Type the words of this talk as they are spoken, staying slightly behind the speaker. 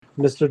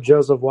Mr.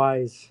 Joseph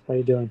Wise. How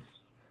you doing?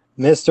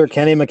 Mr.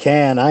 Kenny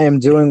McCann, I am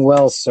doing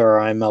well, sir.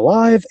 I'm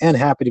alive and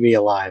happy to be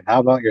alive. How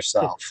about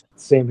yourself?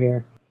 Same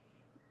here.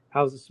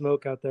 How's the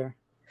smoke out there?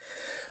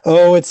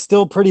 Oh, it's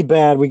still pretty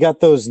bad. We got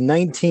those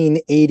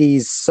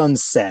 1980s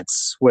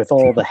sunsets with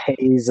all the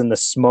haze and the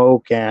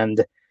smoke,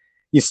 and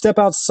you step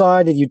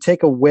outside and you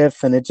take a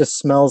whiff, and it just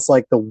smells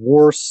like the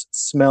worst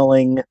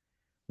smelling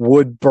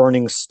wood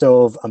burning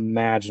stove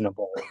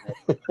imaginable.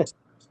 It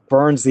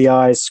burns the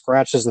eyes,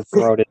 scratches the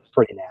throat. It's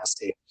pretty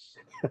nasty.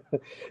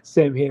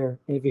 Same here.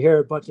 And if you hear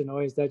a bunch of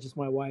noise, that's just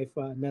my wife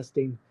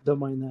nesting. Don't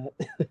mind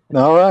that.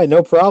 All right,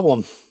 no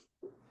problem.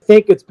 I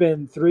think it's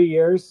been 3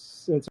 years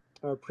since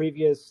our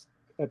previous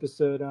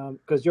episode.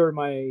 Because you're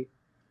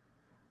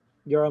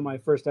on my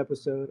first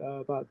episode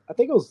about I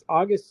think it was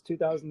August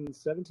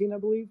 2017, I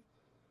believe.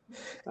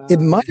 It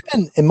might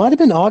Um, have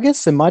been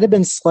August. It might have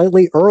been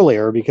slightly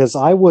earlier because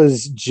I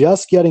was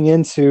just getting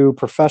into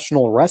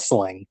professional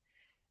wrestling,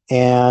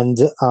 and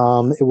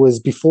it was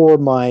before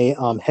my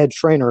head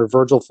trainer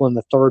Virgil Flynn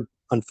III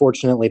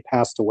unfortunately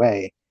passed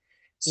away.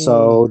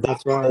 So that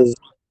that's right. was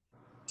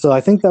so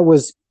I think that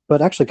was.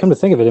 But actually, come to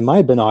think of it, it might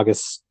have been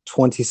August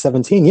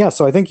 2017. Yeah,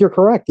 so I think you're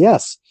correct.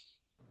 Yes.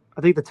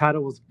 I think the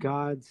title was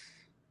God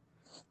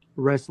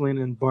Wrestling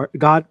and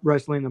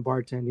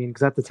Bartending.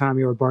 Because at the time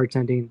you were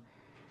bartending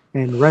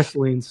and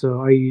wrestling.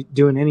 So are you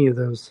doing any of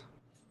those?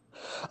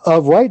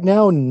 Right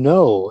now,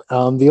 no.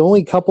 The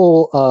only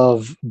couple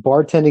of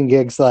bartending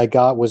gigs that I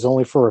got was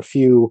only for a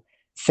few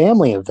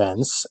family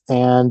events,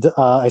 and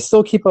I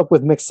still keep up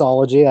with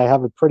mixology. I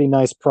have a pretty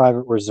nice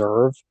private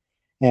reserve,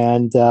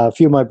 and a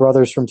few of my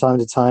brothers from time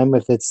to time,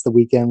 if it's the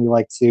weekend, we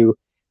like to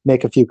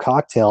make a few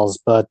cocktails.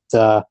 But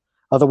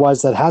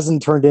otherwise, that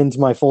hasn't turned into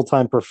my full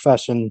time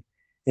profession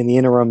in the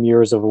interim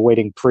years of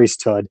awaiting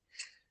priesthood.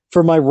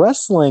 For my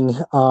wrestling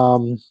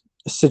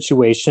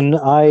situation,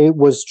 I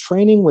was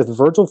training with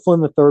Virgil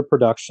Flynn III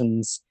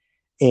Productions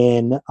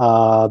in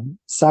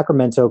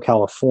Sacramento,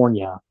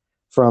 California,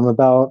 from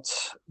about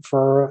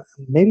for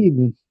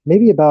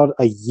maybe about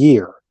a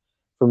year,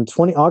 from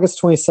 20 August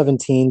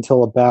 2017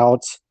 till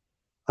about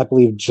I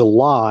believe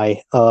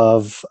July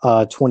of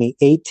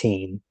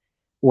 2018,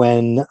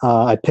 when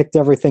I picked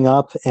everything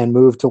up and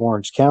moved to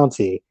Orange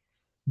County.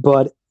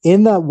 But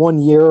in that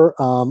 1 year,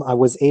 I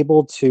wasn't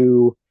able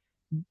to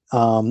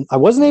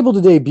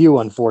debut,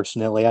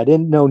 unfortunately. I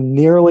didn't know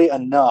nearly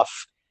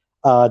enough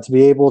to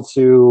be able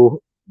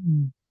to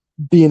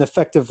be an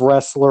effective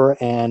wrestler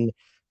and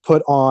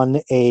put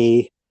on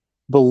a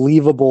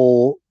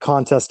believable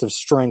contest of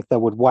strength that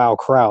would wow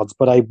crowds.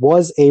 But I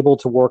was able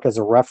to work as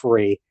a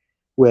referee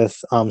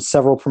with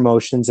several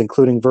promotions,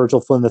 including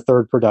Virgil Flynn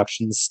III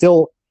Productions.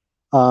 Still,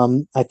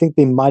 I think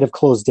they might have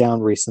closed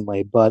down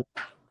recently, but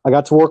I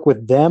got to work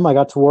with them. I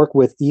got to work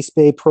with East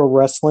Bay Pro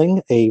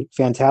Wrestling, a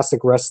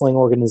fantastic wrestling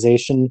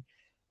organization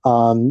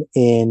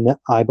in,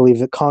 I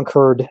believe,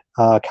 Concord,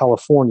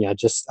 California,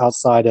 just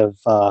outside of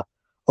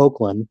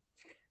Oakland.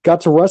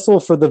 Got to wrestle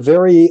for the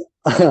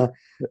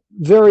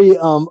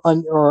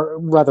or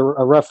rather,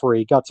 a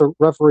referee. Got to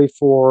referee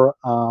for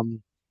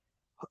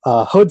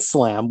Hood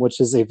Slam, which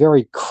is a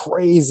very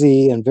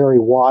crazy and very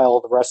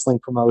wild wrestling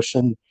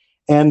promotion,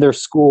 and their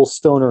school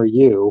Stoner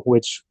U,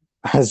 which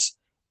has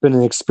been an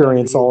Stoner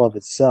experience you. all of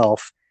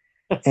itself.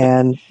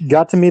 And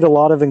got to meet a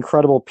lot of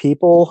incredible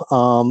people.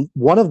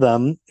 One of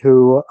them,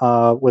 who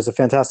was a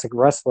fantastic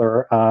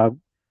wrestler, who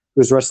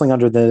was wrestling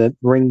under the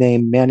ring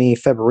name Manny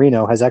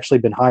Feverino, has actually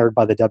been hired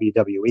by the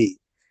WWE.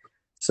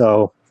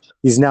 So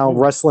he's now Hmm.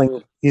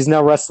 wrestling. He's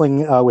now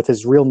wrestling with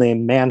his real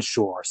name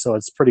Manshore. So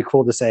it's pretty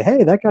cool to say,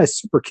 "Hey, that guy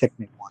super kicked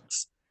me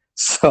once."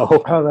 So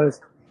Oh,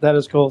 that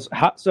is cool.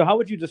 So how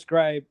would you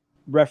describe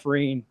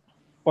refereeing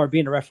or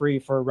being a referee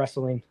for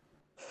wrestling?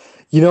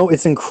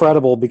 it's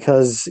incredible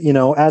because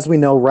as we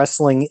know,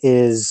 wrestling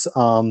is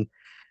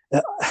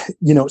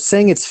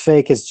saying it's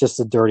fake is just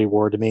a dirty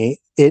word to me.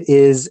 It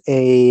is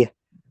a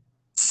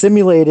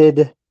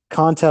simulated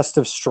contest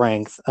of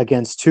strength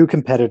against two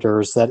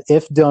competitors that,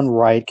 if done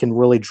right, can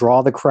really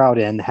draw the crowd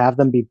in, have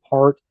them be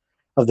part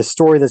of the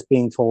story that's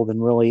being told,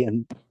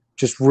 and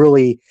just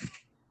really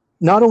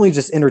not only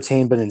just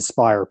entertain but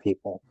inspire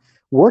people.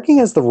 Working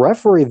as the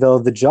referee, though,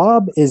 the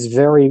job is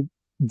very,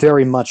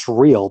 very much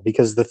real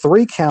because the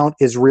three count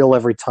is real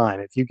every time.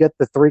 If you get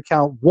the three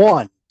count,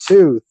 one,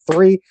 two,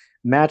 three,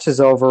 match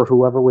is over.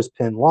 Whoever was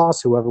pinned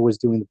lost. Whoever was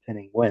doing the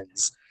pinning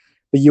wins.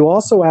 But you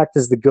also act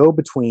as the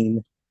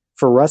go-between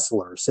for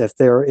wrestlers. If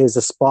there is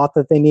a spot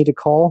that they need to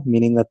call,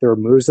 meaning that there are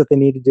moves that they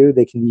need to do,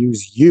 they can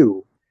use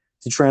you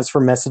to transfer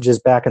messages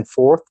back and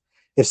forth.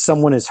 If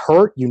someone is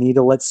hurt, you need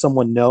to let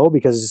someone know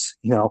because,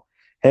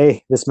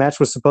 hey, this match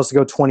was supposed to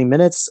go 20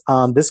 minutes.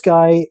 This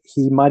guy,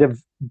 he might have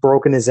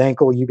broken his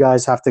ankle. You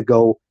guys have to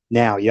go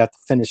now. You have to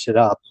finish it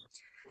up.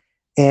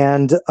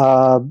 And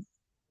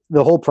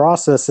the whole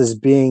process is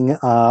being,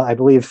 I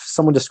believe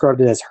someone described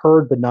it as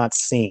heard but not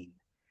seen.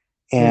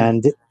 Hmm.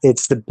 And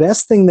it's the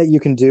best thing that you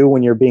can do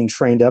when you're being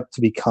trained up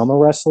to become a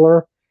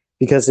wrestler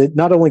because it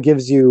not only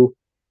gives you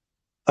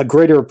a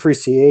greater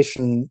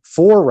appreciation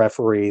for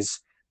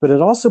referees, but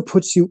it also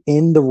puts you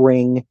in the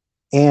ring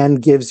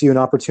and gives you an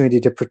opportunity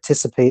to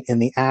participate in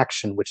the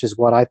action, which is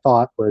what I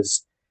thought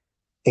was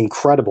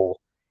incredible.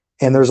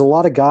 And there's a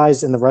lot of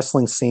guys in the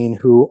wrestling scene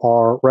who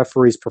are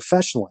referees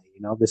professionally.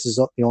 This is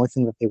the only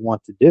thing that they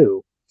want to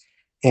do.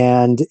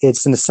 And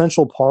it's an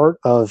essential part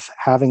of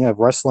having a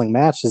wrestling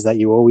match is that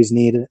you always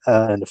need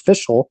an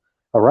official,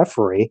 a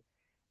referee.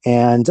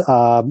 And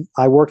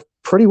I worked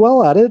pretty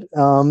well at it.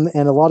 And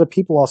a lot of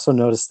people also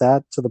noticed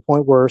that, to the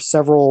point where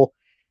several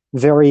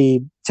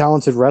very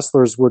talented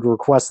wrestlers would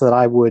request that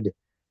I would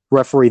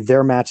referee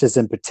their matches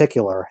in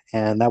particular.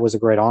 And that was a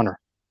great honor.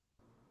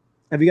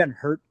 Have you gotten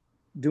hurt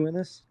doing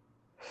this?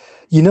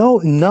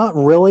 Not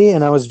really.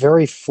 And I was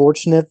very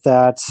fortunate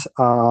that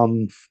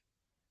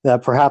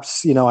that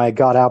perhaps, I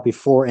got out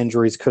before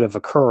injuries could have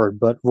occurred.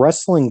 But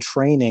wrestling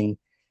training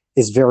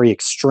is very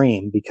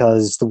extreme,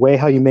 because the way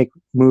how you make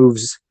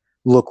moves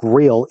look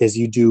real is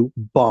you do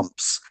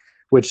bumps,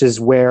 which is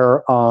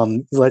where,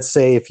 let's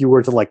say if you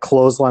were to like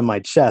clothesline my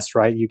chest,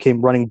 right? You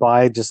came running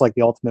by just like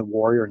the Ultimate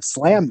Warrior and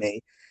slam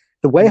me.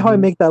 The way how I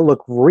make that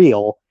look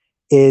real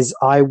is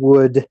I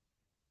would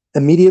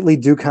immediately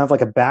do kind of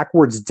like a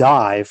backwards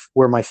dive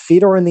where my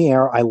feet are in the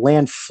air. I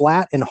land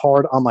flat and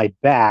hard on my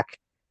back,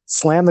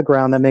 slam the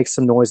ground, that makes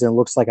some noise, and it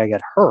looks like I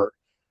get hurt.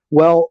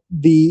 Well,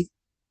 the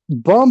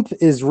bump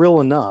is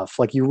real enough.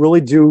 Like, you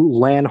really do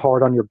land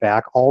hard on your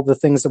back. All the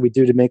things that we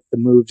do to make the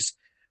moves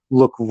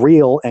look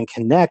real and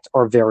connect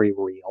are very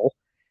real.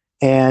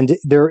 And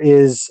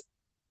there's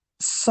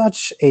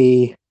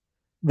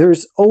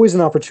always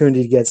an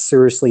opportunity to get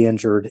seriously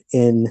injured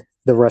in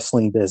the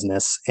wrestling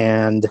business.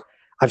 And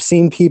I've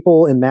seen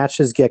people in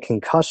matches get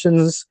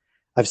concussions.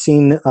 I've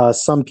seen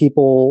some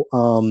people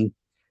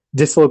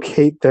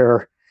dislocate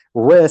their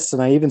wrists,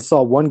 and I even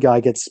saw one guy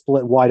get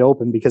split wide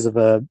open because of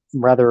a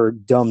rather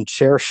dumb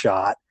chair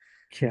shot.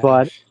 Gosh.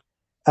 But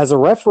as a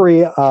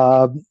referee,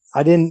 I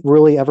didn't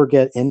really ever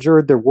get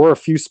injured. There were a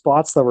few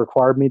spots that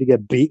required me to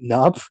get beaten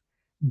up,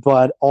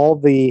 but all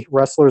the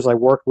wrestlers I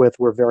worked with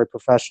were very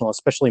professional,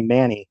 especially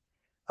Manny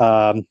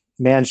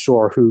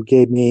Manshore, who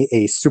gave me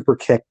a super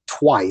kick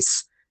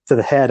twice to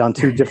the head on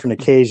 2 different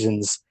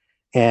occasions.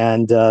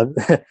 And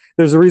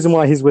there's a reason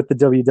why he's with the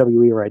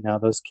WWE right now.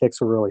 Those kicks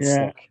were really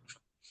sick.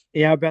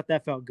 Yeah, I bet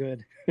that felt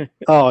good.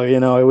 Oh,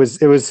 it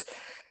was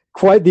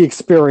quite the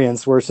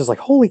experience, where it's just like,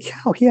 holy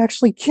cow, he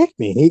actually kicked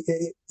me.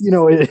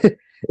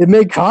 It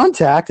made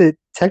contact. It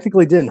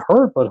technically didn't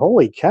hurt, but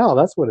holy cow,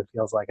 that's what it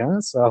feels like,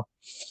 huh? So,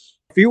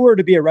 if you were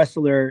to be a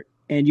wrestler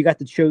and you got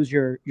to choose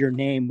your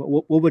name,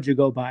 what would you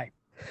go by?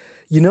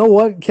 You know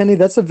what, Kenny?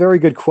 That's a very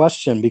good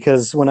question,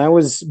 because when I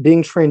was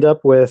being trained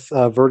up with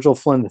Virgil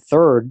Flynn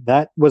III,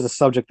 that was a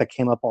subject that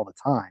came up all the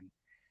time.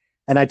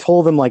 And I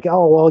told him, like,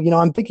 oh, well,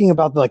 I'm thinking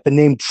about the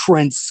name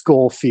Trent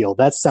Schofield.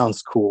 That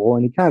sounds cool.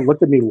 And he kind of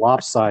looked at me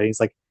lopsided. He's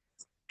like,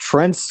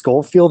 Trent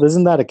Schofield?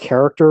 Isn't that a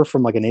character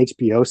from like an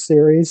HBO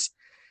series?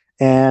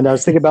 And I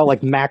was thinking about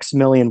like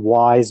Maximilian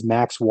Wise,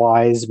 Max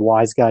Wise,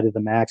 Wise Guy to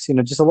the Max,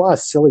 just a lot of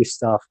silly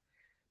stuff.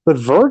 But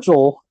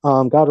Virgil,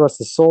 God rest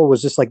his soul,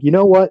 was just like, you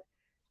know what?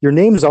 Your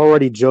name's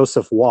already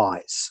Joseph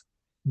Wise.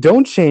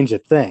 Don't change a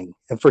thing.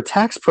 And for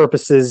tax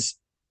purposes,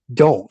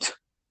 don't.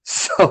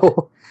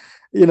 So,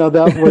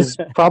 that was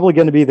probably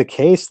going to be the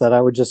case, that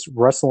I would just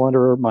wrestle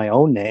under my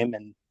own name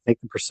and make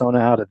the persona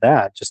out of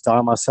that. Just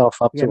dial myself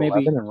up to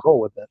 11 and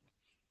roll with it.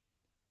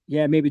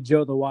 Yeah, maybe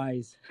Joe the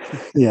Wise.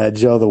 Yeah,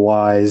 Joe the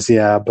Wise.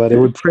 Yeah, but it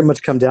would pretty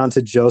much come down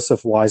to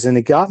Joseph Wise. And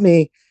it got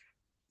me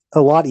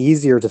a lot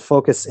easier to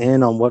focus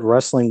in on what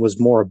wrestling was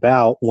more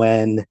about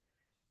when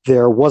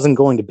there wasn't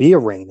going to be a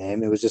ring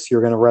name. It was just,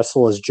 you're going to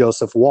wrestle as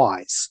Joseph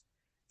Wise.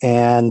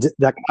 And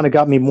that kind of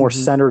got me more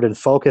centered and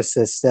focused,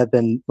 instead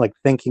than like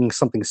thinking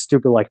something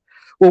stupid like,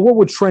 well, what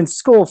would Trent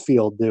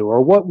Schofield do?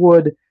 Or what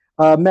would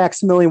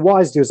Maximilian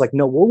Wise do? It's like,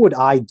 no, what would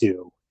I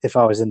do if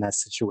I was in that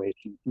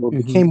situation? Well,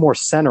 it became more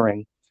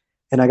centering.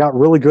 And I got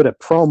really good at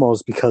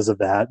promos because of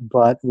that,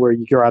 but where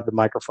you grab the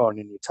microphone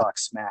and you talk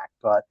smack.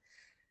 But,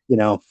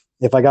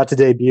 if I got to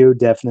debut,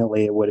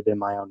 definitely it would have been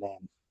my own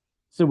name.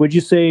 So would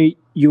you say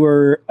you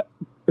were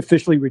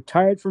officially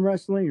retired from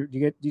wrestling, or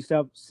do you still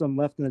have some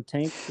left in the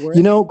tank for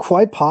it?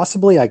 Quite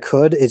possibly I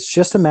could. It's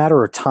just a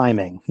matter of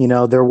timing.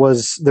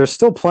 There's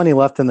still plenty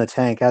left in the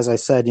tank. As I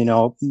said,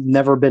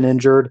 never been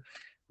injured,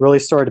 really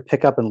started to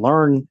pick up and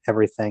learn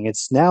everything.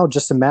 It's now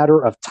just a matter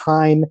of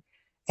time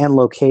and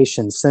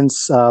location.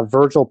 Since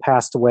Virgil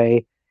passed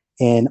away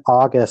in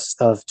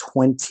August of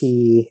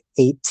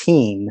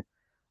 2018,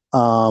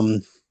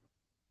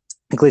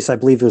 at least I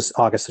believe it was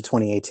August of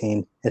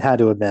 2018. It had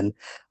to have been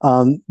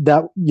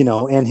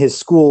and his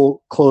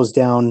school closed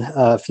down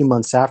a few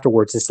months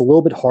afterwards. It's a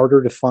little bit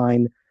harder to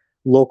find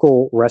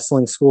local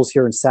wrestling schools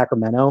here in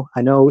Sacramento.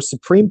 I know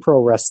Supreme Pro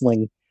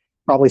Wrestling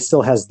probably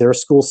still has their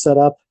school set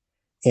up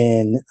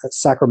in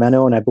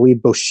Sacramento, and I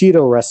believe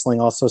Bushido Wrestling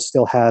also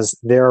still has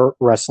their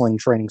wrestling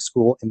training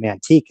school in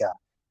Manteca.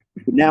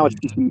 But now it's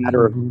just a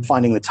matter of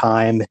finding the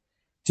time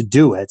to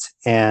do it,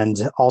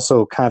 and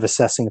also kind of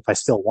assessing if I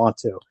still want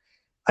to.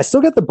 I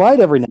still get the bite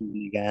every now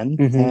and again,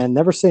 and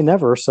never say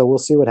never, so we'll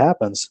see what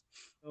happens.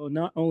 So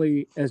not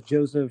only has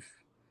Joseph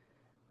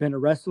been a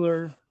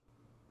wrestler,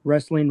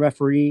 wrestling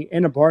referee,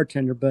 and a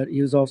bartender, but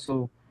he was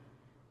also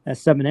a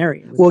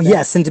seminarian. Well,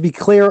 yes, and to be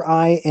clear,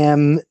 I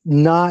am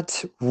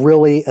not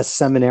really a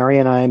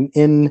seminarian. I'm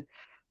in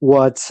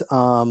what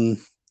someone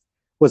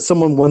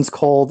once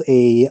called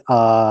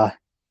I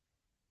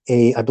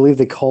believe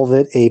they called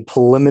it a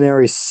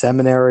preliminary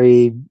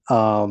seminary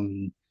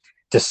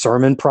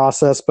discernment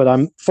process, but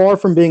I'm far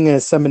from being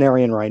a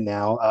seminarian right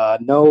now.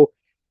 No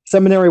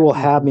seminary will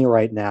have me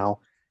right now,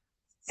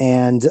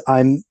 and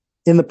I'm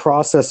in the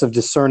process of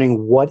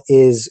discerning what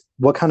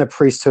kind of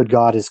priesthood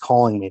God is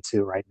calling me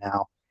to right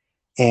now.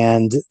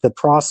 And the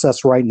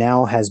process right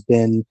now has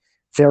been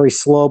very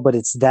slow, but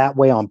it's that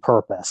way on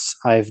purpose.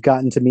 I've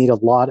gotten to meet a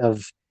lot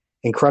of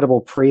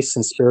incredible priests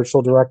and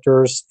spiritual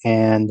directors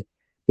and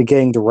been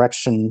getting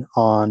direction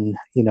on,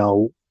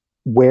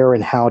 where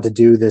and how to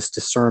do this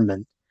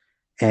discernment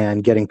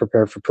and getting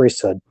prepared for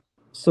priesthood.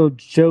 So,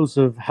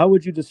 Joseph, how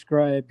would you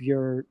describe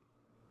your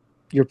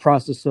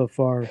process so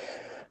far?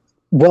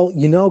 Well,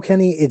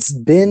 Kenny,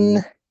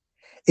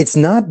 it's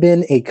not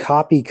been a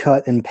copy,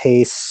 cut, and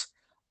paste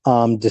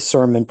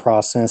discernment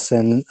process.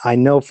 And I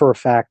know for a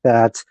fact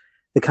that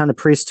the kind of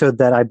priesthood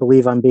that I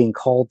believe I'm being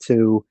called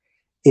to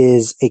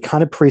is a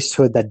kind of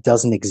priesthood that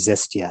doesn't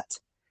exist yet.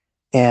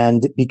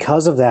 And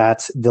because of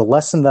that, the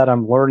lesson that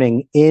I'm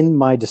learning in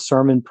my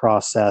discernment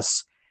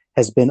process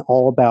has been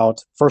all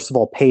about, first of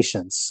all,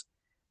 patience.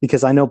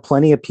 Because I know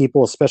plenty of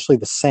people, especially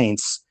the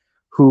saints,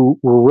 who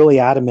were really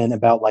adamant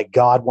about, like,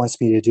 God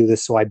wants me to do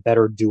this, so I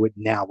better do it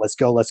now. Let's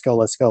go, let's go,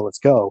 let's go, let's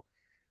go.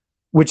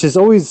 Which is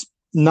always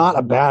not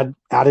a bad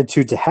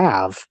attitude to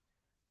have.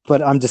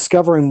 But I'm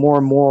discovering more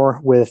and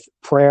more with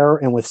prayer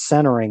and with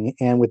centering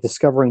and with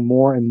discovering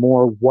more and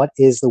more what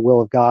is the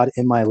will of God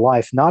in my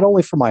life, not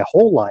only for my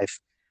whole life,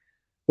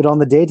 but on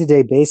the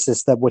day-to-day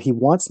basis, that what he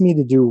wants me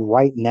to do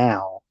right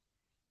now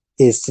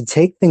is to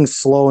take things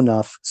slow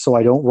enough so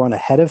I don't run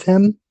ahead of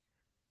him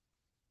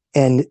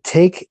and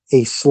take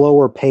a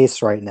slower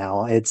pace right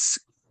now. It's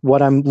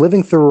what I'm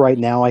living through right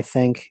now, I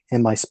think,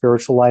 in my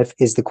spiritual life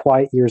is the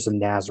quiet years of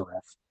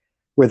Nazareth,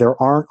 where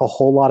there aren't a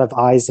whole lot of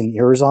eyes and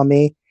ears on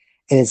me.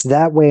 And it's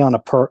that way on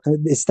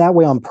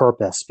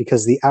purpose,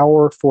 because the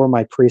hour for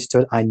my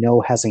priesthood I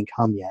know hasn't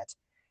come yet.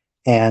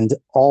 And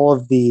all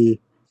of the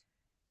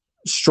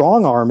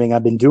strong arming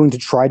I've been doing to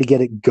try to get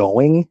it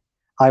going,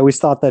 I always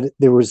thought that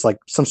there was like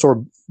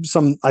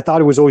I thought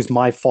it was always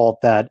my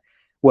fault that,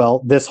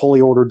 well, this holy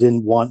order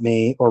didn't want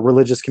me, or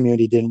religious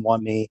community didn't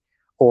want me,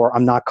 or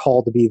I'm not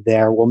called to be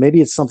there. Well,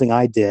 maybe it's something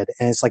I did.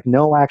 And it's like,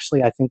 no,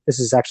 actually, I think this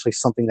is actually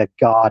something that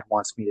God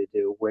wants me to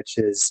do, which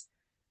is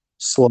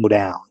slow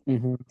down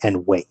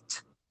and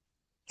wait.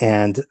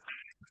 And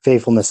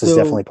faithfulness is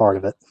definitely part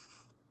of it.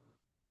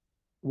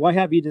 Why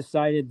have you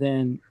decided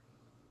then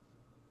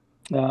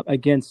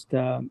against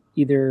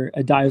either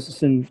a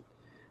diocesan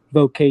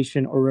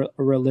vocation or a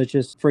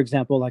religious, for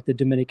example, like the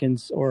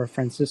Dominicans or a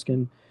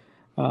Franciscan?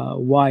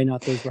 Why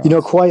not those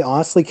routes? Quite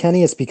honestly,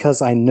 Kenny, it's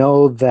because I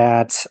know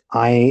that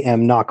I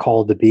am not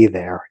called to be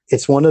there.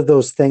 It's one of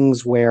those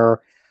things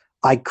where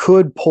I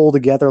could pull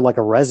together like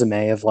a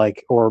resume of I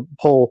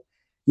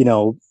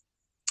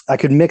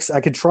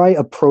could try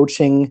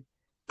approaching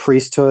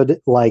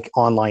priesthood like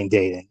online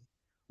dating,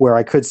 where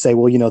I could say,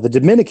 well, the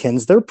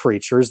Dominicans, they're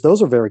preachers.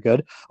 Those are very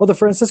good. Oh, the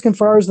Franciscan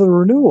Friars of the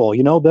Renewal,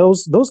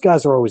 those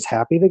guys are always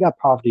happy. They got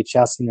poverty,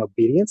 chastity, and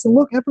obedience. And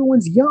look,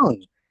 everyone's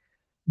young.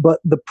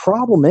 But the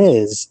problem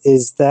is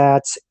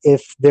that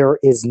if there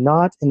is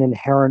not an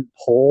inherent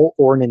pull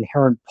or an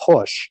inherent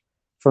push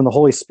from the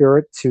Holy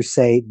Spirit to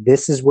say,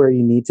 this is where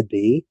you need to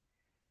be,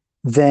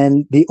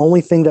 then the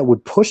only thing that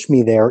would push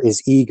me there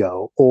is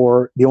ego,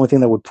 or the only thing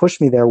that would push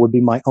me there would be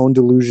my own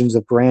delusions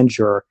of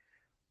grandeur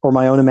or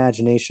my own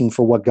imagination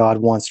for what God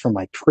wants from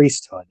my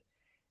priesthood.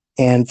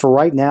 And for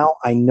right now,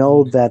 I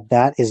know that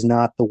that is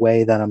not the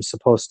way that I'm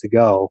supposed to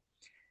go.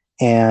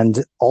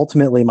 And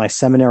ultimately, my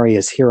seminary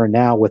is here and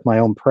now with my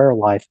own prayer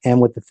life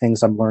and with the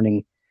things I'm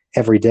learning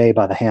every day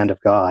by the hand of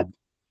God.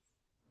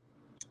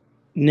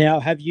 Now,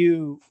 have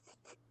you,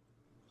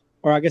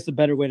 or I guess a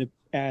better way to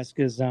ask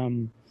is,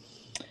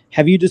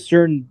 have you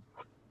discerned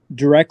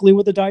directly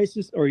with the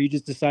diocese, or you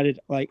just decided,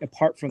 like,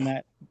 apart from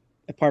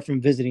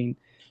visiting,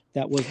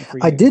 that wasn't for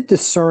you? I did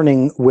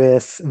discerning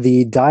with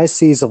the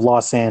Diocese of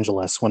Los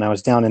Angeles when I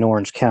was down in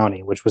Orange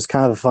County, which was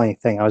kind of a funny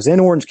thing. I was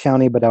in Orange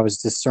County, but I was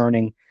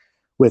discerning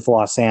with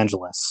Los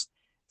Angeles.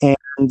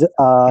 And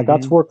I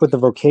got to work with the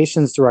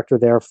vocations director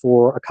there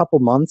for a couple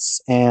months.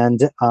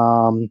 And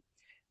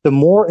the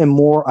more and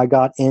more I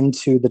got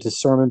into the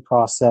discernment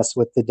process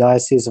with the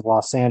Diocese of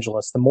Los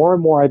Angeles, the more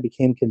and more I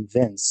became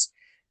convinced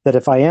that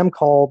if I am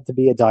called to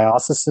be a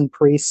diocesan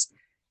priest,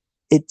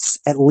 it's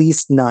at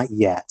least not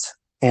yet.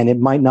 And it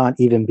might not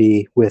even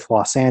be with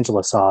Los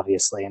Angeles,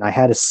 obviously. And I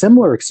had a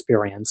similar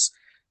experience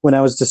when I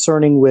was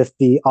discerning with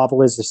the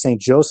Obelisk of St.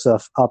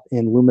 Joseph up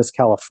in Loomis,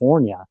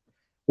 California,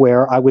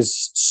 where I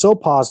was so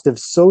positive,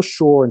 so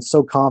sure, and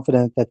so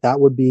confident that that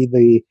would be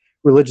the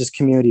religious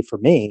community for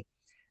me.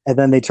 And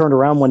then they turned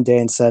around one day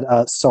and said,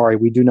 sorry,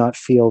 we do not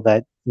feel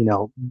that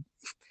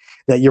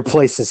that your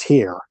place is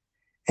here.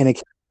 And it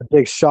came as a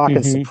big shock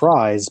and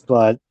surprise.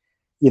 But,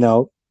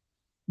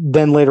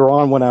 then later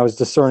on when I was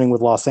discerning with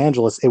Los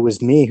Angeles, it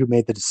was me who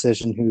made the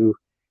decision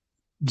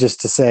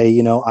just to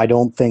say, I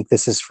don't think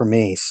this is for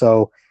me.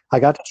 So I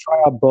got to try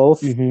out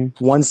both.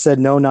 One said,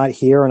 no, not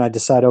here. And I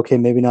decided, okay,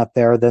 maybe not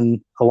there.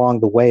 Then along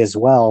the way as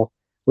well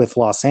with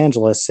Los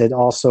Angeles, it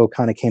also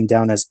kind of came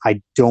down as,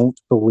 I don't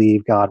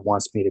believe God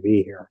wants me to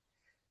be here.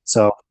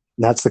 So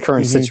that's the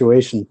current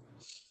situation.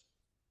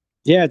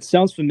 Yeah, it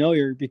sounds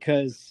familiar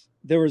because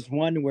there was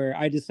one where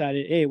I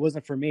decided, hey, it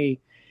wasn't for me.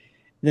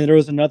 Then there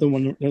was another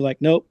one. They're like,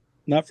 nope,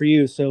 not for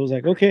you. So it was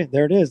like, okay,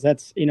 there it is.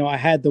 That's, I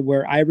had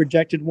where I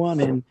rejected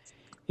one,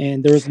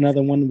 and there was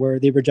another one where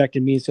they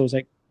rejected me. So it was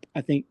like, I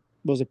think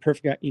it was a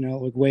perfect,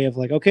 way of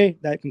like, okay,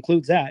 that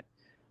concludes that.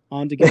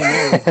 On to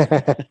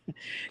getting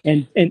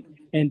married.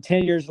 and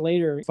 10 years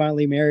later,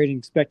 finally married and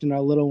expecting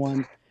our little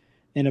one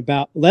in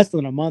about less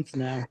than a month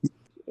now.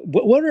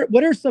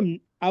 What are some,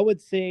 I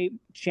would say,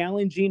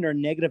 challenging or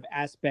negative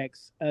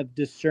aspects of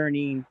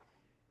discerning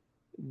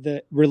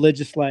the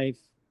religious life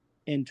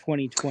in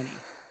 2020?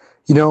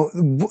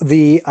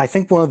 I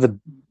think one of the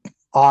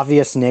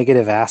obvious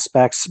negative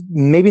aspects,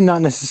 maybe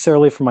not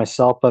necessarily for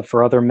myself, but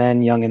for other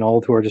men, young and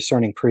old, who are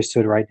discerning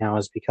priesthood right now,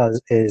 is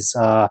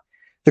the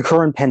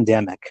current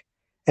pandemic.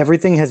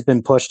 Everything has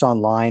been pushed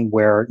online,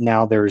 where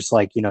now there's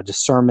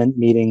discernment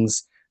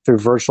meetings through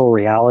virtual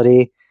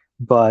reality,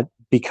 but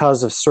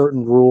because of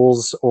certain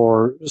rules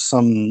or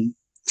some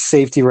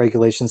safety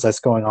regulations that's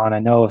going on, I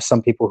know of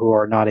some people who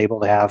are not able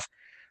to have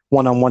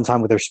one-on-one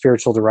time with their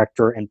spiritual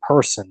director in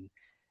person.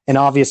 And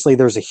obviously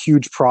there's a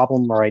huge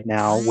problem right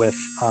now with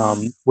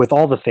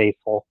all the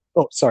faithful.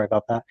 Oh, sorry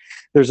about that.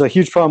 There's a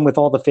huge problem with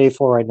all the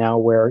faithful right now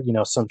where,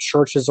 some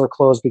churches are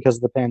closed because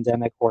of the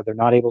pandemic, or they're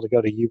not able to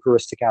go to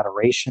Eucharistic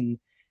adoration.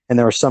 And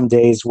there are some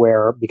days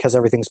where, because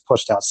everything's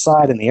pushed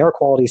outside and the air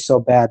quality is so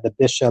bad, the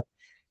bishop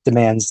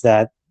demands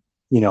that,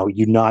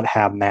 you not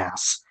have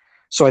mass.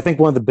 So I think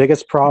one of the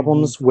biggest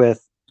problems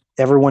with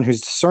everyone who's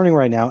discerning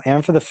right now,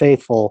 and for the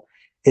faithful,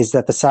 is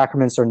that the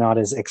sacraments are not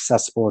as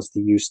accessible as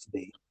they used to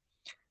be.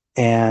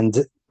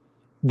 And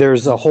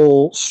there's a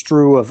whole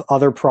strew of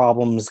other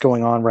problems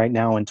going on right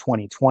now in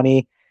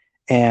 2020.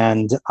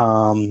 And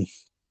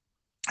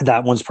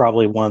that one's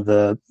probably one of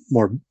the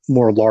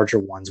more larger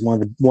ones,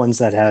 one of the ones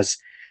that has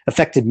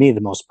affected me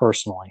the most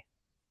personally.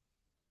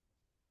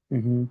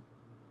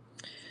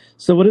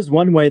 So what is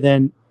one way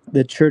then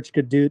the church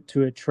could do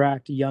to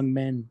attract young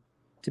men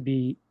to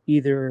be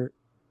either,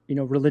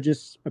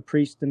 religious, a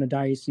priest in a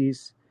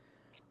diocese,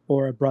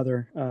 or a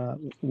brother?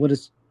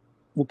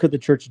 What could the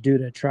church do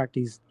to attract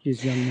these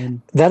young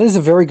men? That is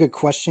a very good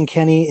question,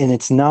 Kenny, and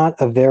it's not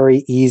a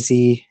very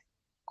easy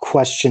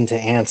question to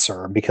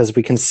answer, because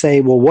we can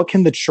say, well, what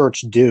can the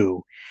church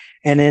do?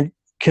 And it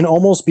can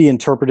almost be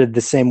interpreted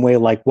the same way,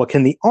 like, what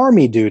can the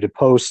army do to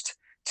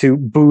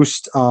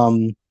boost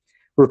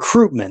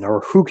recruitment,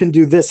 or who can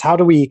do this? How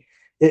do we?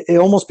 It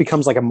almost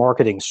becomes like a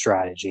marketing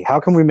strategy.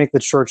 How can we make the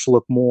church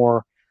look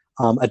more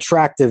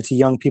attractive to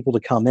young people to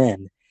come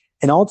in?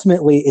 And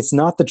ultimately, it's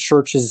not the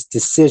church's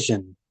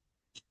decision.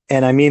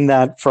 And I mean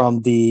that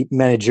from the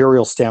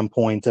managerial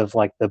standpoint of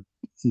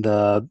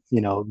the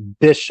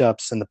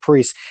bishops and the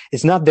priests.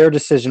 It's not their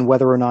decision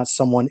whether or not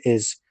someone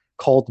is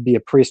called to be a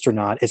priest or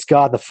not. It's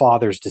God the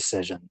Father's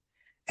decision.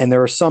 And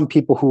there are some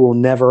people who will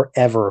never,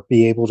 ever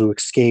be able to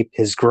escape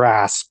his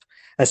grasp,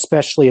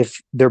 especially if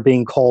they're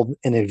being called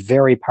in a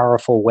very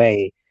powerful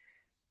way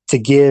to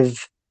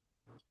give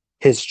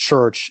his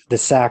church the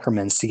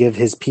sacraments, to give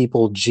his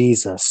people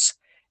Jesus.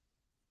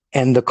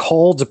 And the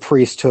call to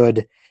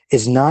priesthood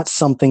is not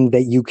something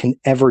that you can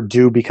ever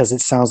do because it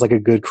sounds like a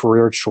good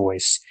career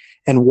choice.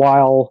 And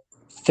while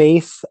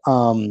faith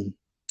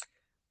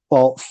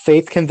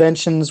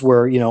conventions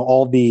where,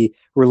 all the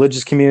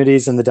religious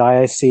communities in the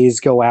diocese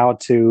go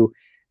out to,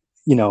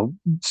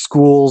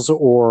 schools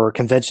or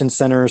convention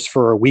centers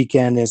for a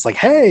weekend, is like,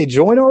 hey,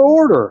 join our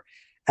order.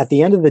 At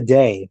the end of the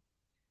day,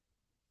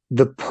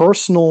 the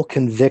personal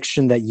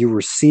conviction that you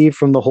receive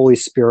from the Holy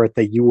Spirit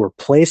that you were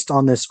placed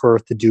on this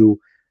earth to do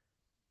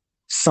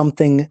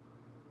something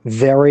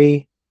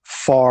very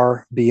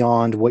far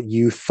beyond what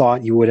you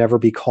thought you would ever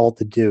be called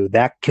to do,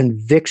 that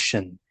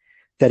conviction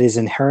that is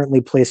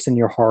inherently placed in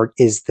your heart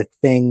is the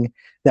thing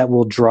that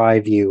will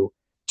drive you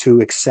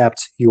to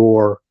accept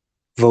your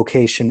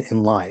vocation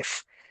in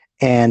life.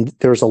 And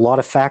there's a lot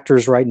of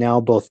factors right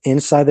now, both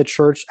inside the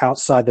church,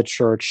 outside the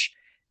church,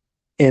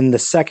 in the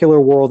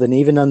secular world, and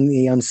even in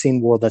the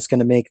unseen world, that's going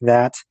to make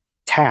that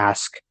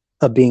task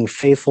of being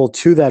faithful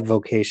to that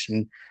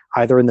vocation,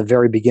 either in the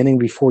very beginning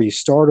before you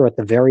start or at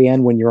the very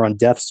end when you're on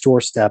death's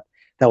doorstep,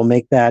 that will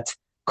make that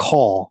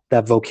call,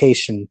 that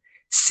vocation,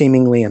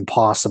 seemingly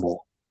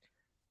impossible.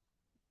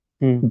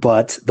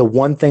 But the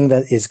one thing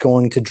that is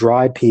going to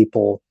drive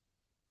people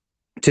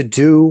to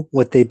do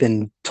what they've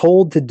been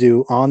told to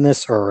do on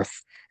this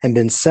earth and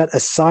been set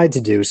aside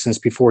to do since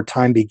before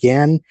time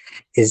began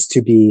is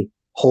to be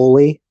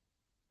holy,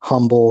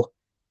 humble,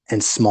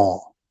 and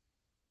small.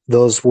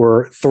 Those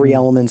were three Mm.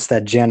 elements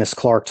that Janice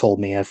Clark told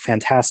me, a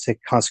fantastic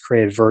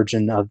consecrated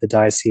virgin of the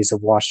Diocese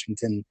of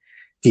Washington,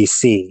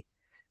 D.C.,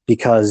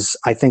 because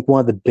I think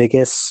one of the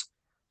biggest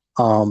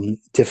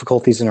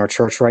difficulties in our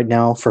church right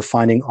now for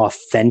finding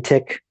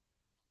authentic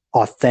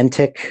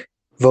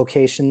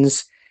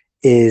vocations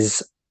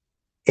is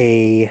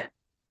a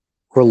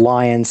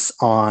reliance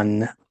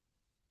on,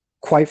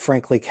 quite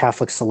frankly,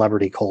 Catholic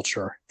celebrity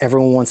culture.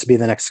 Everyone wants to be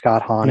the next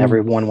Scott Hahn. Mm.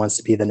 Everyone wants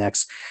to be the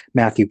next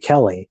Matthew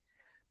Kelly.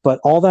 But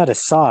all that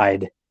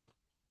aside,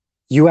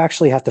 you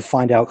actually have to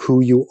find out who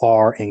you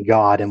are in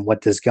God and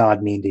what does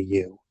God mean to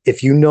you.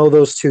 If you know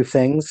those two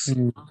things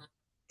Mm.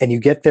 and you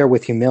get there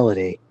with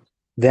humility,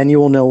 then you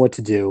will know what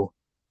to do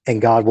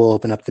and God will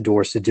open up the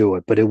doors to do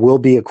it. But it will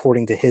be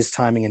according to his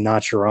timing and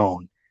not your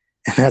own.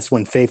 And that's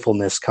when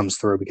faithfulness comes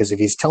through, because if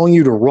he's telling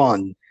you to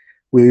run,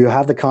 will you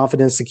have the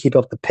confidence to keep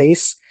up the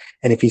pace?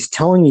 And if he's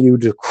telling you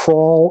to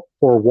crawl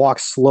or walk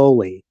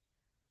slowly,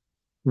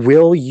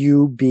 will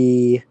you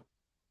be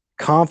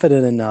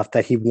confident enough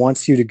that he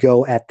wants you to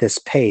go at this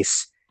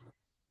pace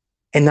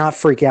and not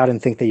freak out and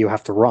think that you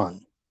have to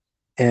run?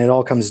 And it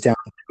all comes down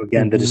to,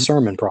 again, the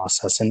discernment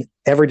process. And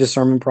every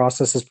discernment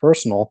process is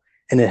personal,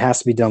 and it has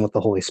to be done with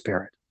the Holy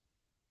Spirit.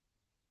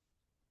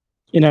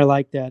 And I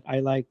like that. I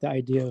like the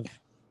idea of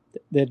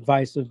the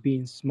advice of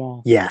being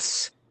small.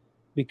 Yes.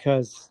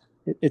 Because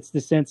it's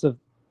the sense of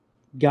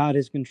God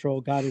is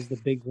control. God is the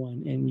big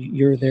one. And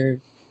you're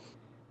there,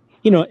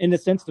 in a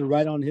sense, to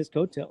ride on his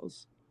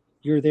coattails.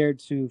 You're there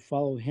to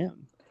follow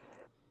him.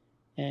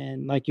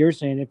 And like you're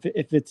saying,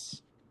 if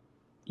it's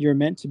you're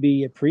meant to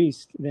be a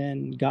priest,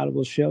 then God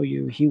will show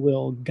you. He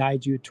will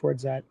guide you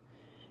towards that.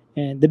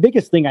 And the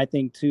biggest thing I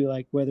think too,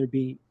 like whether it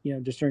be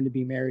discerning to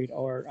be married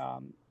or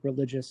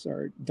religious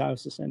or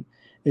diocesan,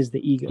 is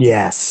the ego.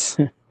 Yes.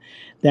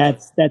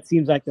 that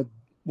seems like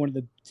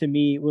to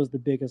me was the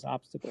biggest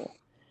obstacle.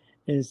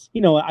 Is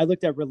I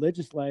looked at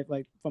religious life,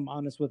 like if I'm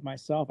honest with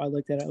myself, I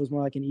looked at it was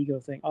more like an ego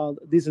thing. Oh,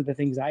 these are the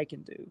things I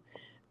can do.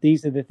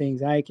 These are the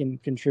things I can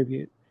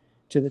contribute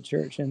to the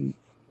church, and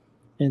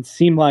it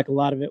seemed like a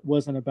lot of it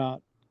wasn't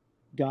about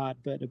God,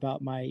 but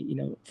about my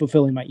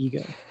fulfilling my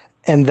ego.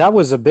 And that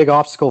was a big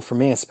obstacle for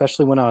me,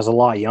 especially when I was a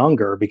lot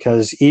younger,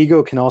 because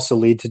ego can also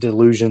lead to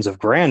delusions of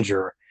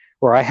grandeur,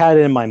 where I had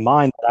it in my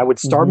mind that I would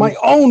start my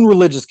own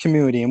religious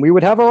community and we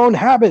would have our own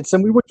habits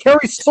and we would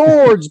carry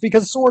swords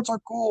because swords are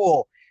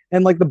cool.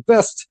 And like the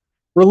best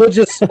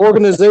religious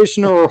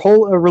organization or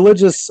whole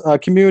religious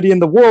community in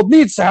the world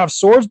needs to have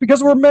swords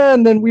because we're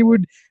men, and we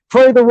would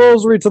pray the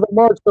rosary to the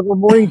march of a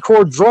Marine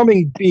Corps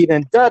drumming beat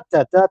and da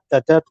da da da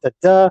da da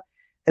da.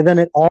 And then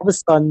it all of a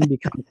sudden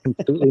becomes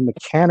completely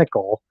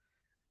mechanical,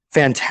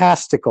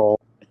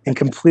 fantastical, and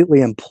completely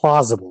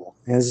implausible.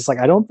 And it's just like,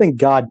 I don't think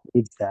God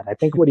needs that. I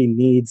think what he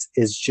needs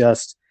is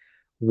just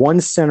one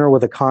sinner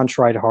with a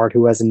contrite heart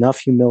who has enough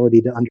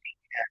humility to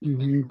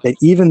understand that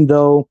even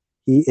though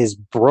he is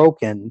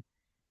broken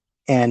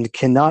and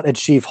cannot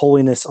achieve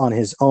holiness on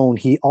his own,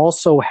 he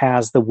also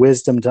has the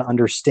wisdom to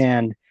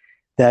understand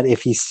that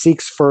if he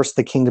seeks first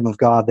the kingdom of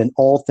God, then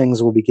all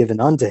things will be given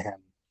unto him.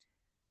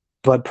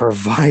 But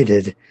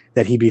provided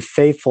that he be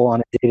faithful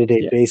on a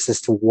day-to-day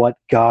basis to what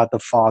God the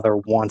Father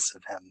wants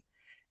of him.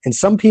 And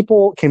some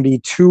people can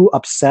be too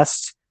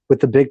obsessed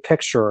with the big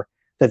picture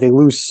that they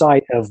lose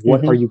sight of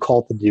what are you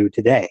called to do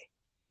today.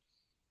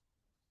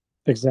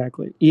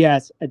 Exactly.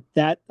 Yes,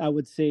 that I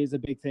would say is a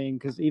big thing,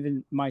 because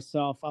even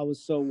myself, I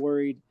was so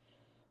worried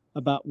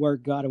about where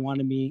God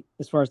wanted me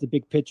as far as the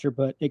big picture,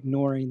 but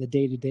ignoring the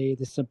day-to-day,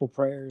 the simple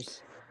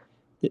prayers,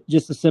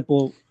 just the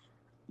simple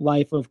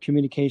life of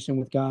communication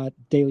with God,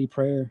 daily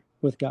prayer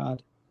with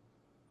God.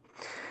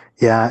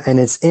 Yeah, and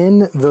it's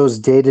in those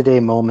day-to-day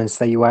moments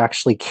that you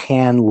actually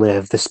can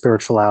live the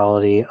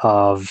spirituality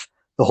of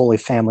the Holy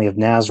Family of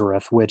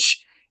Nazareth,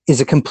 which is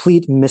a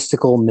complete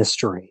mystical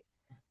mystery.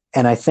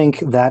 And I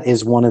think that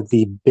is one of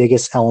the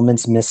biggest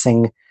elements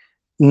missing,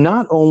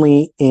 not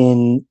only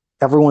in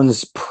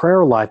everyone's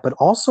prayer life, but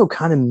also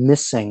kind of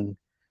missing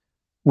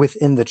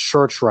within the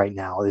church right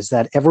now, is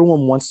that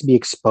everyone wants to be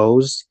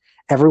exposed,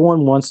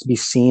 everyone wants to be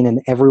seen,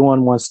 and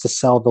everyone wants to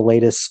sell the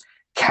latest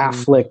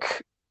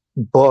Catholic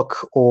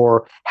book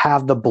or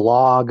have the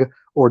blog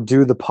or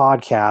do the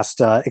podcast,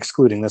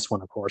 excluding this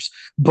one, of course.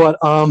 But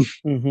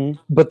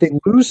they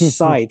lose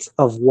sight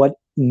of what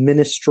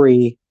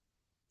ministry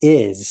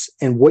is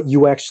and what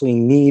you actually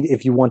need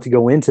if you want to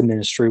go into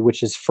ministry,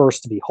 which is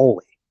first to be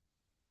holy.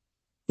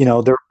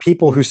 There are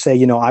people who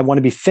say, I want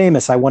to be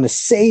famous. I want to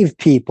save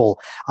people.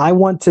 I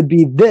want to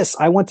be this.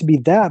 I want to be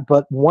that.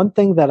 But one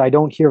thing that I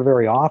don't hear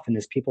very often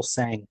is people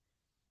saying,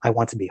 I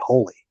want to be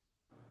holy.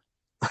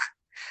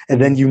 And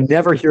then you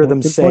never hear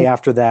them say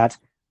after that,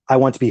 I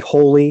want to be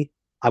holy,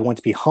 I want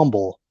to be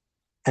humble,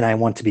 and I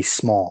want to be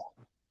small.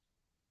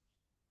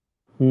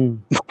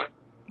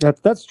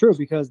 That's true,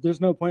 because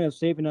there's no point of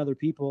saving other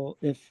people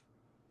if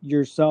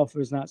yourself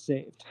is not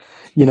saved.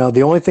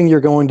 The only thing you're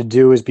going to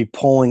do is be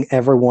pulling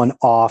everyone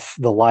off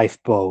the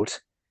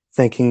lifeboat,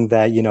 thinking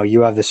that,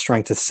 you have the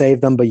strength to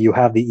save them, but you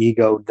have the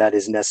ego that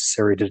is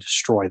necessary to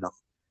destroy them.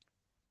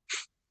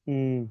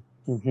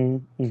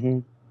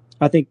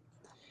 I think,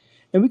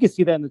 and we can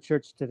see that in the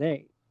church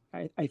today.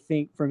 I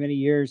think for many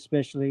years,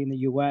 especially in the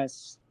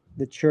U.S.,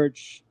 the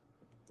church,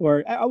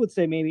 or I would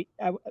say maybe,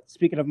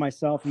 speaking of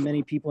myself and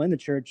many people in the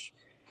church,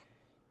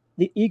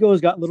 the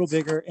egos got a little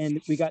bigger and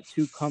we got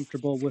too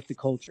comfortable with the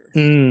culture.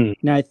 Mm.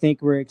 And I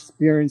think we're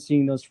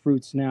experiencing those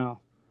fruits now.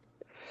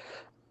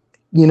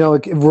 You know,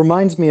 it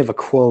reminds me of a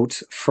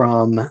quote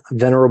from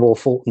Venerable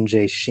Fulton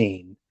J.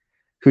 Sheen,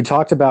 who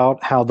talked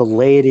about how the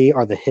laity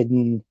are the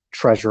hidden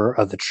treasure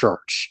of the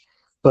church,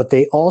 but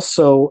they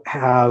also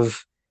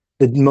have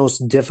the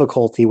most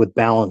difficulty with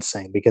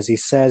balancing, because he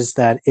says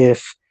that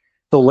if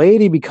the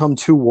laity become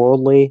too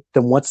worldly,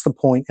 then what's the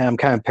point? And I'm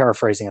kind of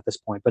paraphrasing at this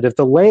point, but if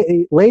the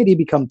laity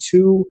become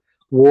too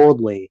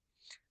worldly,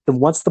 then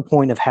what's the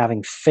point of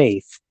having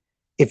faith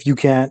if you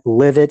can't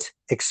live it,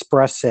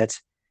 express it,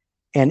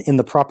 and in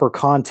the proper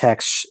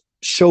context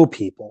show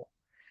people?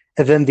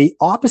 And then the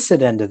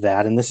opposite end of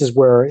that, and this is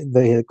where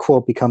the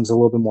quote becomes a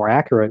little bit more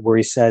accurate, where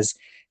he says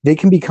they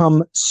can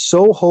become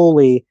so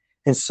holy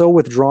and so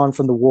withdrawn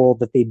from the world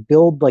that they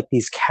build like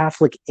these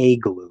Catholic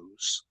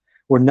igloos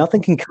where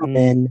nothing can come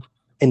in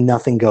and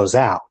nothing goes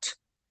out.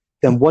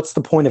 Then what's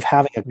the point of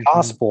having a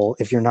gospel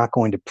if you're not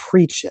going to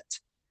preach it?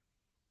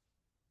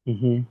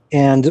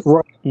 And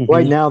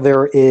right now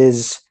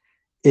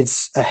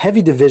it's a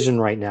heavy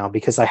division right now,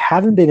 because I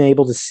haven't been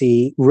able to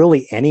see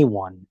really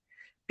anyone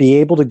be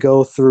able to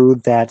go through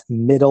that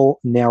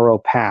middle narrow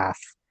path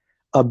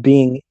of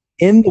being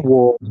in the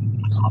world,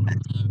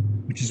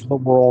 which is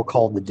what we're all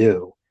called to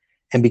do.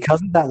 And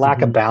because of that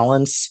lack of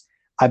balance,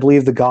 I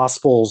believe the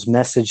gospel's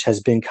message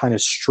has been kind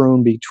of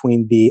strewn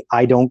between the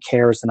I don't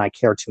cares and I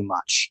care too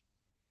much.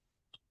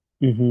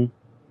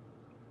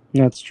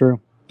 That's true.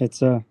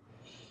 It's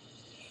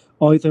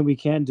only thing we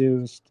can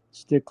do is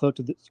stick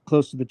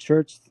close to the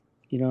church,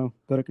 you know,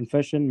 go to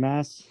confession,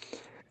 mass,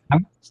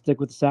 stick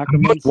with the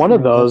sacraments. One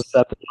of those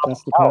that's the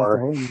path to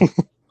holiness.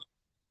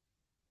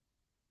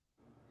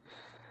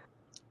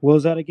 What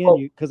was that again?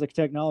 Because of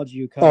technology,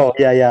 you cut. Oh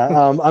yeah.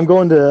 I'm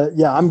going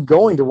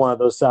to one of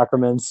those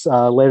sacraments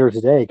later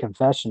today,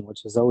 confession,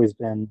 which has always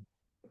been,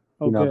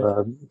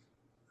 the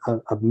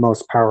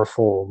most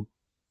powerful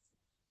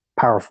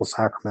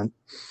sacrament.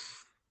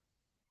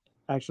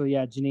 Actually,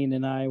 yeah, Janine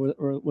and I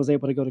was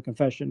able to go to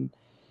confession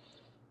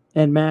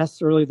and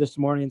mass early this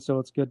morning, so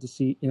it's good to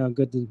see,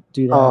 good to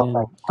do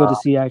that, good to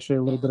see actually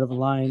a little bit of a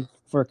line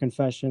for a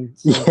confession.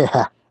 So,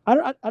 yeah. I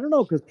don't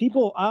know, because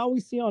people I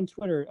always see on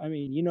Twitter. I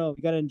mean, you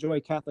got to enjoy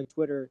Catholic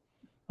Twitter.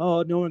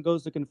 Oh, no one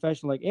goes to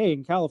confession. Like, hey,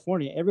 in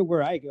California,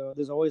 everywhere I go,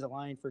 there's always a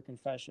line for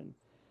confession.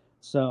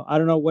 So I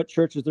don't know what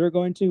churches they're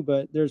going to,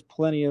 but there's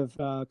plenty of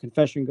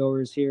confession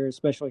goers here,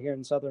 especially here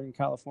in Southern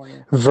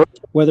California,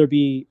 whether it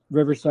be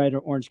Riverside or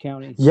Orange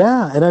County.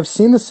 Yeah, and I've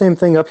seen the same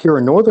thing up here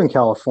in Northern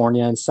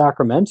California in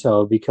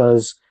Sacramento,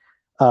 because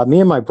me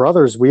and my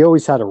brothers, we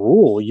always had a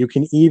rule. You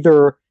can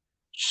either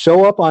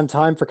show up on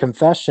time for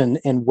confession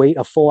and wait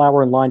a full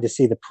hour in line to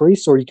see the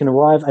priest, or you can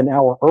arrive an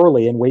hour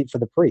early and wait for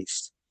the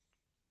priest.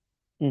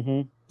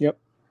 Yep.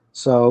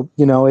 So,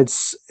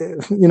 it's,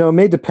 it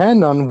may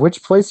depend on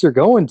which place you're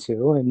going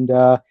to. And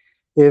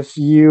if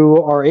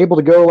you are able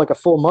to go like a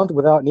full month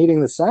without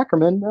needing the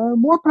sacrament,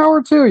 more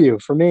power to you.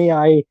 For me,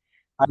 I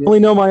only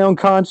know my own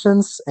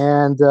conscience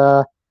and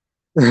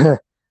the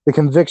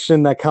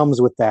conviction that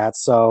comes with that.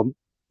 So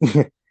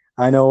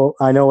I know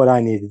what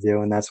I need to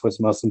do, and that's what's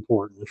most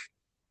important.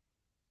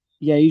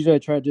 Yeah, usually I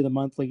try to do the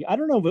monthly. I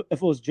don't know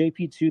if it was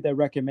JP2 that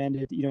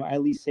recommended,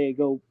 at least say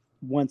go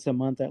once a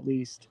month at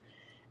least.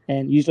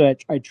 And usually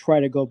I try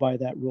to go by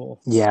that rule.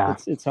 Yeah.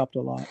 It's helped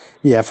a lot.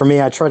 Yeah, for me,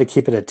 I try to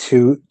keep it at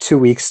 2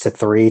 weeks to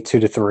 3,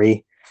 2 to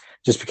 3,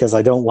 just because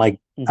I don't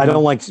like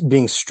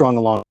being strung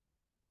along.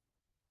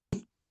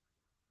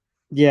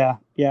 Yeah.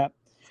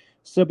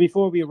 So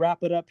before we wrap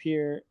it up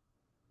here,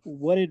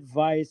 what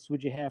advice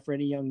would you have for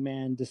any young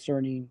man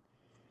discerning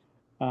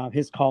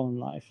his call in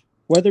life?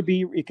 Whether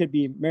it could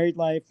be married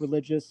life,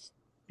 religious,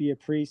 be a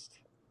priest.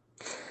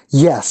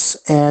 Yes,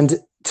 and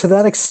to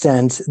that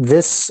extent,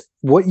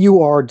 what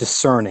you are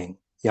discerning,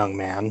 young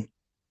man,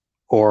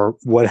 or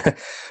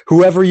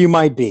whoever you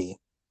might be,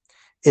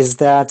 is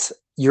that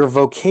your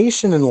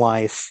vocation in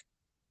life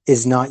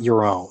is not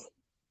your own.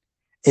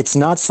 It's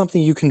not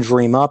something you can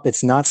dream up.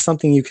 It's not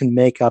something you can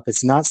make up.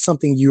 It's not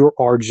something you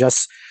are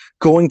just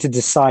going to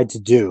decide to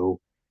do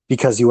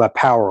because you have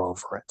power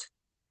over it.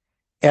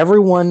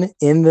 Everyone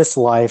in this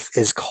life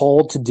is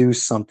called to do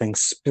something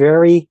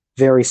very,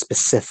 very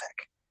specific.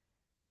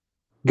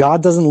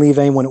 God doesn't leave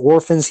anyone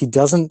orphans. He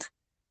doesn't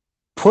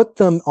put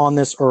them on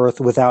this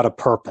earth without a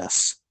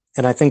purpose.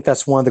 And I think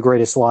that's one of the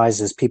greatest lies,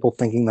 is people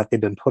thinking that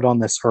they've been put on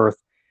this earth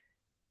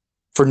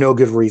for no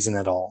good reason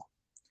at all.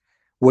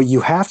 What you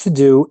have to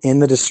do in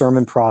the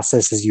discernment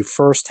process is you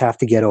first have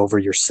to get over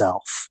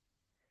yourself.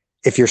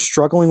 If you're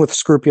struggling with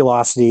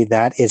scrupulosity,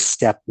 that is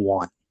step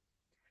one.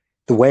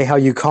 The way how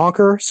you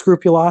conquer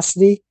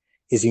scrupulosity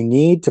is you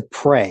need to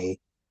pray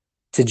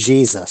to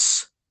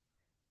Jesus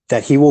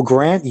that he will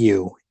grant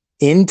you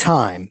in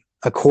time,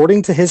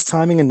 according to his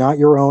timing and not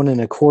your own, and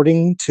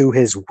according to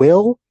his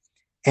will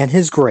and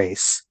his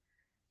grace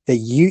that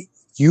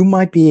you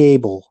might be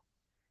able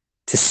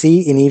to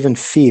see and even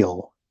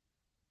feel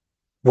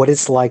what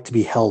it's like to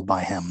be held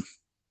by him,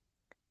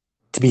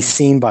 to be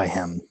seen by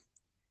him,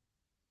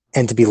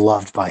 and to be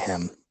loved by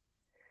him.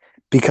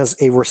 Because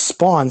a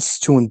response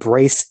to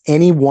embrace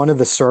any one of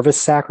the service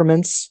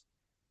sacraments,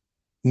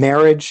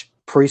 marriage,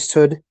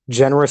 priesthood,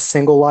 generous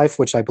single life,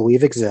 which I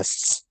believe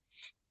exists,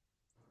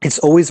 it's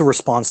always a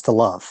response to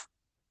love.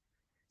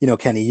 You know,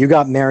 Kenny, you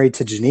got married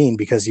to Janine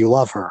because you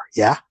love her,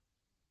 yeah?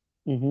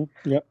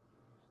 Mm-hmm. Yep.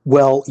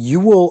 Well, you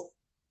will,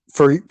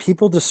 for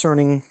people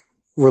discerning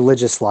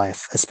religious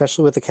life,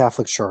 especially with the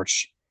Catholic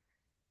Church,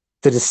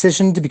 the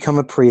decision to become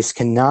a priest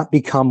cannot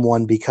become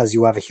one because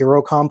you have a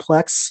hero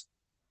complex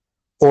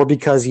or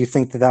because you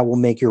think that that will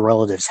make your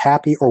relatives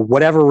happy or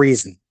whatever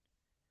reason.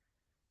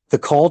 The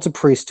call to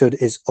priesthood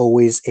is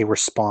always a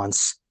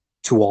response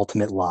to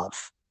ultimate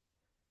love,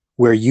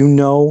 where you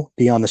know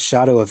beyond the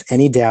shadow of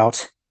any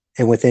doubt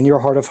and within your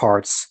heart of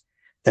hearts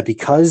that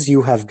because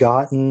you have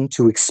gotten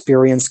to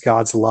experience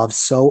God's love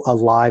so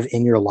alive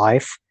in your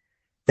life,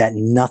 that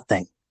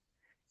nothing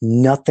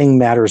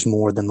matters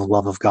more than the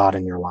love of God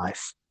in your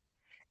life.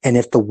 And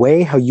if the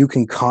way how you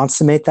can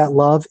consummate that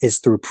love is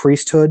through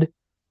priesthood,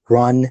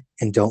 run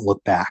and don't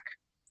look back.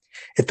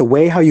 If the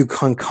way how you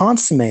can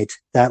consummate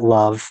that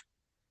love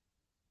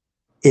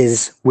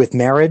is with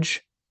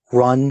marriage,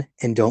 run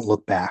and don't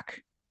look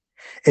back.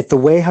 If the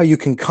way how you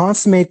can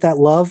consummate that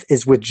love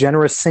is with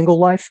generous single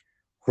life,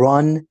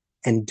 run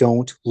and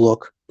don't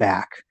look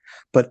back.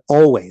 But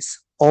always,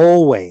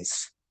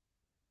 always,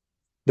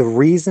 the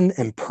reason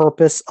and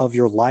purpose of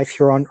your life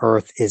here on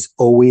earth is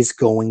always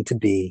going to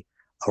be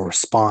a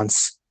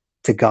response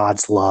to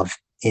God's love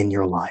in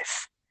your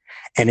life.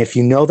 And if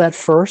you know that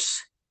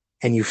first,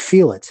 and you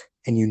feel it,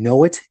 and you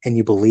know it, and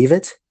you believe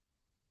it,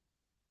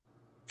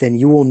 then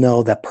you will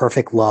know that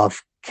perfect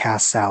love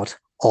casts out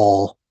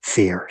all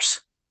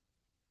fears.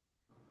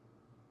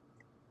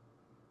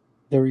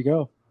 There we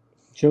go.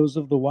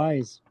 Joseph the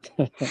Wise.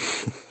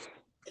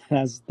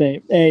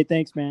 Hey,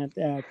 thanks, man.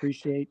 I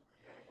appreciate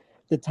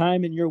the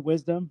time and your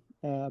wisdom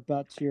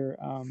about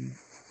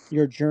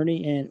your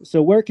journey. And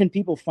so, where can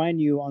people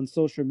find you on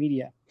social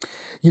media?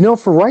 You know,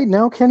 for right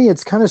now, Kenny,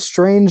 it's kind of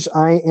strange.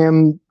 I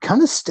am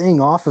kind of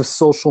staying off of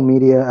social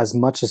media as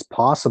much as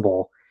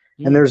possible,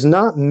 and there's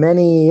not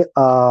many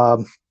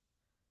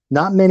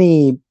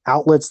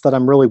outlets that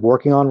I'm really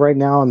working on right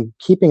now. I'm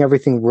keeping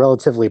everything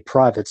relatively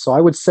private. So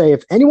I would say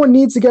if anyone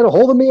needs to get a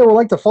hold of me or would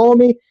like to follow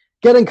me,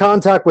 get in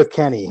contact with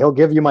Kenny. He'll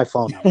give you my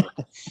phone number.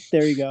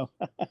 There you go.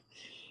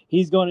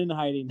 He's going into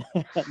hiding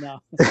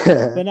now.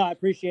 But no, I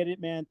appreciate it,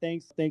 man.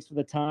 Thanks for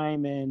the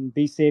time, and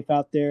be safe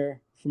out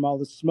there from all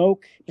the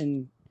smoke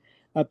and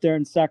up there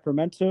in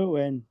Sacramento,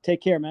 and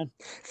take care, man.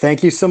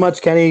 Thank you so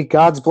much, Kenny.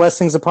 God's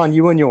blessings upon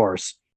you and yours.